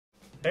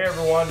Hey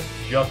everyone,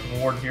 Justin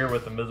Ward here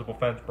with Invisible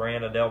Fence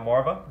Brand of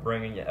Delmarva,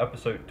 bringing you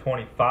episode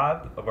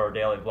 25 of our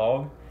daily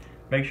vlog.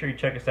 Make sure you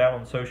check us out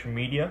on social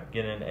media,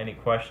 get in any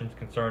questions,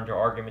 concerns, or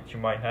arguments you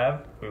might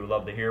have. We would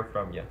love to hear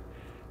from you.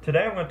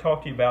 Today I'm going to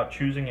talk to you about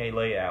choosing a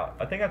layout.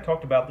 I think I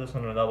talked about this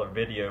in another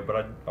video,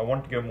 but I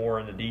wanted to go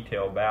more into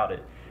detail about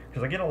it,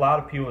 because I get a lot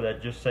of people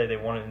that just say they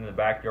want it in the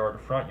backyard or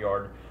front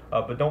yard,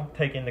 but don't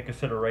take into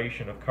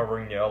consideration of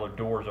covering the other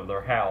doors of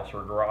their house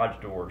or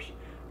garage doors.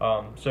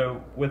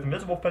 So with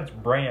Invisible Fence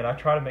Brand, I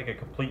try to make a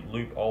complete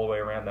loop all the way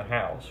around the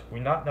house.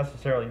 We not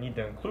necessarily need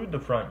to include the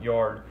front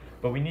yard,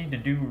 but we need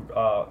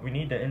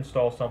to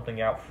install something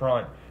out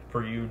front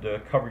for you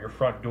to cover your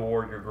front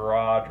door, your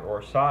garage, or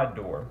a side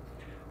door.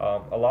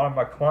 A lot of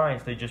my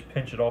clients, they just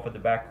pinch it off at the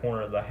back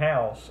corner of the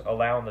house,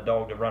 allowing the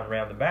dog to run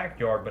around the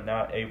backyard, but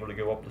not able to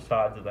go up the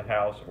sides of the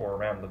house or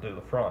around to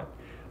the front.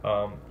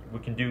 We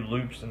can do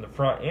loops in the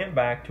front and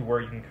back to where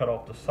you can cut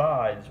off the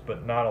sides,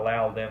 but not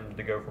allow them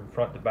to go from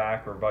front to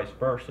back or vice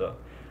versa.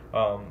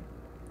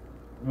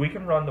 We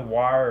can run the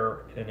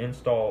wire and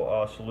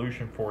install a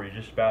solution for you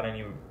just about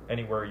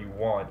anywhere you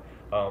want.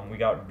 We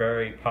got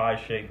very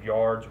pie-shaped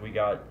yards. We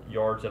got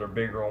yards that are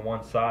bigger on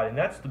one side, and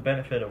that's the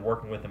benefit of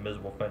working with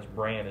Invisible Fence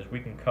Brand, is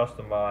we can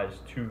customize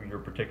to your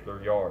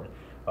particular yard.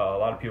 A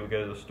lot of people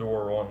go to the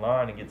store or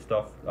online and get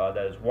stuff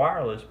that is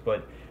wireless,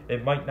 but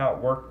it might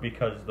not work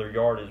because their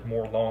yard is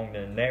more long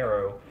than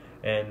narrow,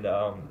 and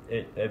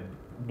it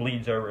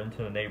bleeds over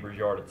into the neighbor's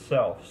yard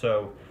itself.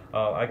 So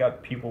I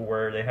got people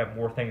where they have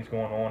more things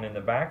going on in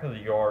the back of the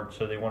yard,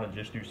 so they want to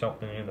just do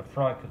something in the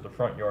front because the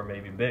front yard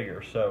may be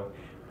bigger. So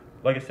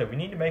like I said, we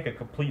need to make a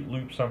complete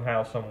loop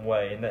somehow, some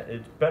way, and that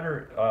it's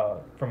better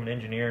from an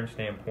engineering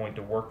standpoint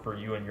to work for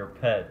you and your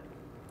pet.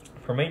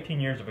 From 18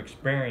 years of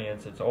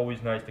experience, it's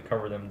always nice to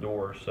cover them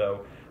doors.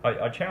 So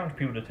I challenge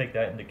people to take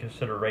that into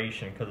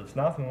consideration, because it's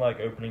nothing like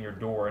opening your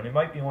door, and it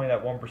might be only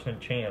that 1%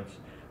 chance.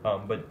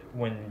 But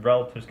when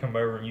relatives come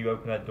over and you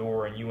open that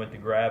door and you went to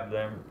grab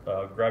them,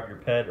 grab your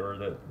pet, or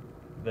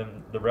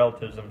the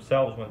relatives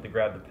themselves went to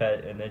grab the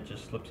pet, and it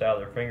just slips out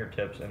of their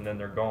fingertips and then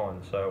they're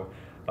gone. So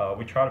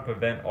we try to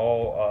prevent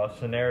all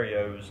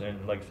scenarios,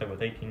 and like I said,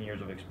 with 18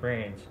 years of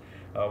experience,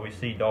 we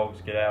see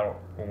dogs get out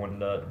on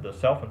the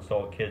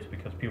self-installed kits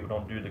because people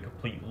don't do the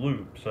complete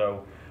loop.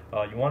 So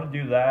you want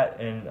to do that,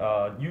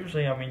 and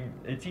usually, I mean,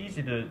 it's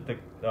easy to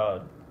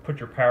put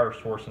your power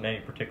source in any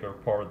particular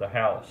part of the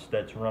house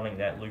that's running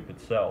that loop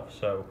itself.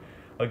 So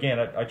again,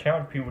 I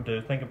challenge people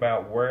to think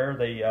about where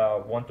they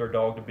want their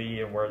dog to be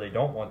and where they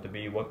don't want to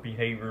be, what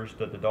behaviors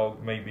that the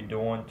dog may be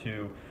doing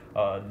to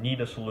need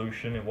a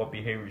solution, and what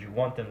behaviors you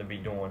want them to be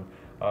doing.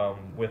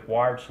 With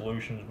wired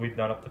solutions, we've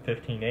done up to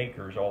 15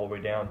 acres all the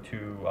way down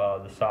to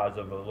the size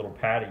of a little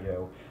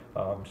patio.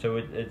 So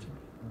it's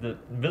the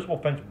Invisible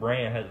Fence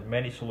Brand has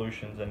many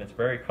solutions, and it's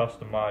very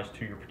customized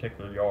to your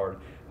particular yard.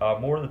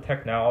 More of the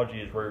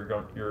technology is where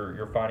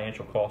your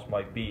financial cost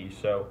might be.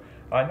 So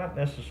I not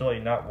necessarily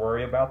not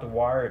worry about the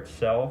wire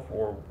itself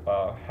or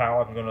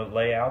how I'm going to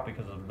lay out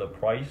because of the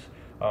price.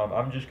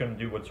 I'm just going to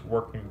do what's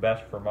working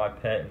best for my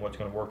pet and what's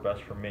going to work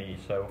best for me.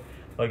 So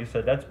like I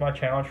said, that's my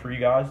challenge for you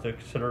guys, to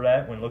consider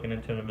that when looking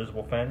into an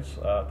invisible fence.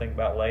 Think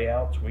about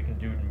layouts. We can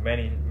do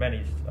many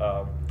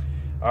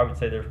I would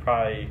say there's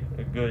probably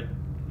a good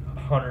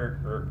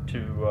 100 or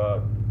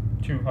to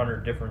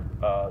 200 different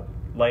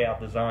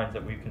layout designs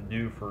that we can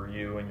do for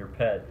you and your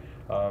pet.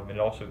 It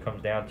also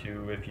comes down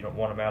to if you don't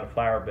want them out of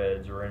flower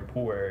beds or in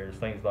pool areas,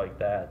 things like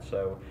that.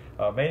 So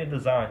many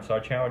designs. So I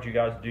challenge you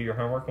guys to do your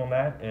homework on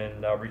that,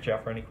 and reach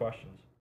out for any questions.